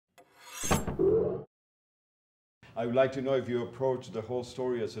I would like to know if you approached the whole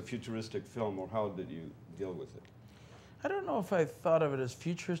story as a futuristic film, or how did you deal with it? I don't know if I thought of it as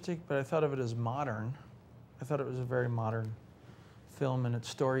futuristic, but I thought of it as modern. I thought it was a very modern film in its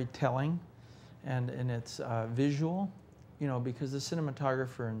storytelling and in its visual, you know, because the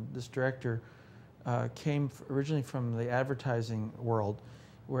cinematographer and this director came originally from the advertising world,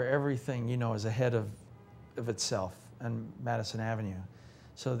 where everything, you know, is ahead of itself and Madison Avenue.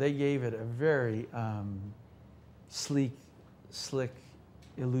 So they gave it a very sleek, slick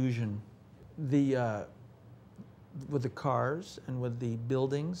illusion. With the cars and with the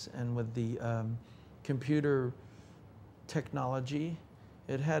buildings and with the computer technology,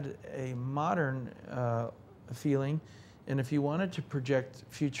 it had a modern feeling. And if you wanted to project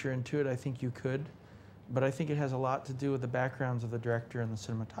future into it, I think you could. But I think it has a lot to do with the backgrounds of the director and the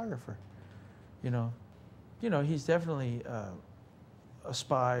cinematographer. You know, he's definitely a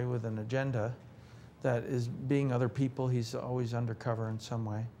spy with an agenda that is being other people. He's always undercover in some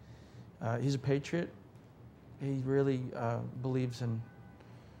way. He's a patriot. He really believes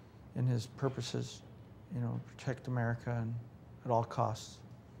in his purposes, you know, protect America and at all costs,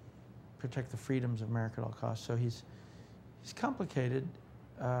 protect the freedoms of America at all costs. So he's complicated.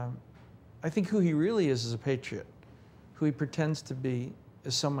 I think who he really is a patriot. Who he pretends to be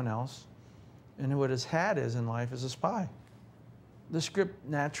is someone else, and what his hat is in life is a spy. The script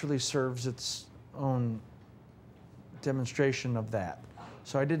naturally serves its own demonstration of that.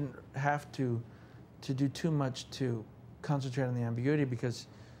 So I didn't have to do too much to concentrate on the ambiguity, because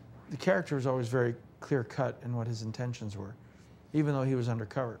the character was always very clear-cut in what his intentions were, even though he was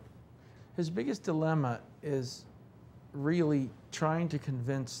undercover. His biggest dilemma is really trying to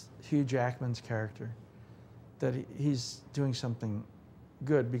convince Hugh Jackman's character that he's doing something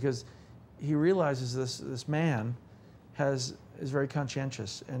good, because he realizes this man is very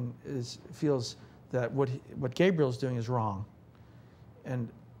conscientious and feels that what Gabriel's doing is wrong. And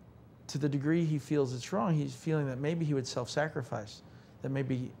to the degree he feels it's wrong, he's feeling that maybe he would self-sacrifice, that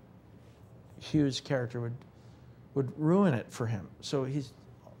maybe Hugh's character would ruin it for him. So he's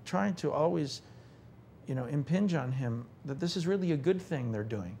trying to always, you know, impinge on him that this is really a good thing they're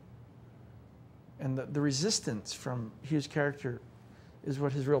doing. And the resistance from Hugh's character is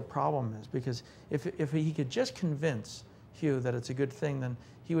what his real problem is, because if he could just convince Hugh that it's a good thing, then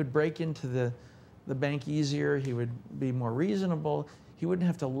he would break into the bank easier, he would be more reasonable, he wouldn't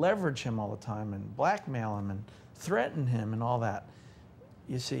have to leverage him all the time and blackmail him and threaten him and all that,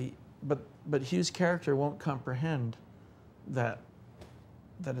 you see. But Hugh's character won't comprehend that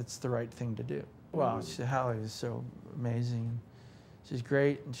it's the right thing to do. Well, Hallie is so amazing. She's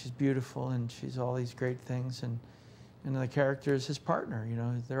great, and she's beautiful, and she's all these great things, and the character is his partner, you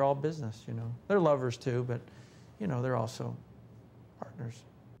know. They're all business, you know. They're lovers too, but, you know, they're also partners.